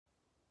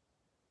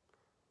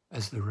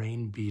As the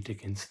rain beat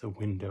against the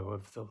window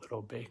of the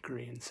little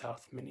bakery in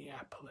South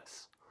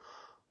Minneapolis,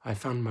 I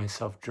found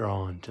myself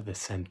drawn to the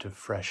scent of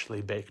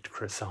freshly baked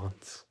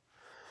croissants.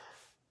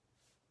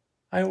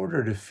 I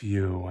ordered a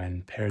few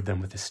and paired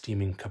them with a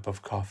steaming cup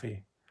of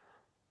coffee,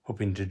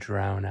 hoping to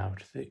drown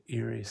out the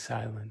eerie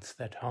silence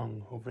that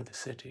hung over the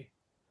city.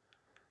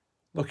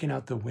 Looking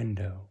out the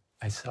window,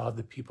 I saw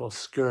the people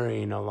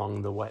scurrying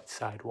along the wet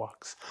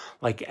sidewalks,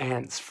 like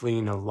ants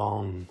fleeing a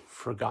long,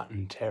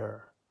 forgotten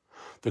terror.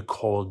 The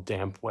cold,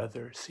 damp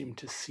weather seemed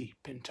to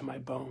seep into my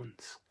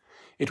bones.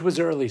 It was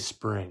early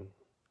spring,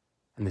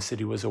 and the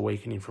city was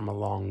awakening from a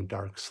long,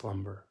 dark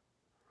slumber.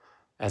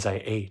 As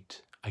I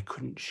ate, I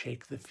couldn't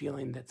shake the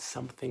feeling that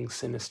something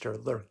sinister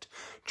lurked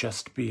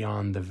just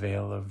beyond the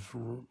veil of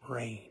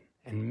rain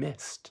and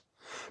mist.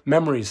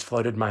 Memories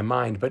flooded my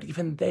mind, but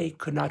even they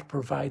could not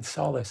provide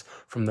solace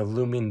from the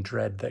looming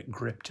dread that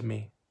gripped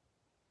me.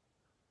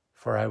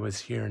 For I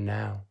was here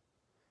now,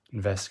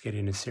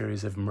 investigating a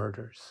series of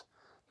murders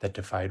that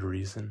defied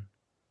reason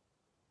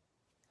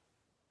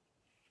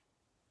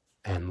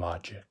and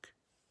logic.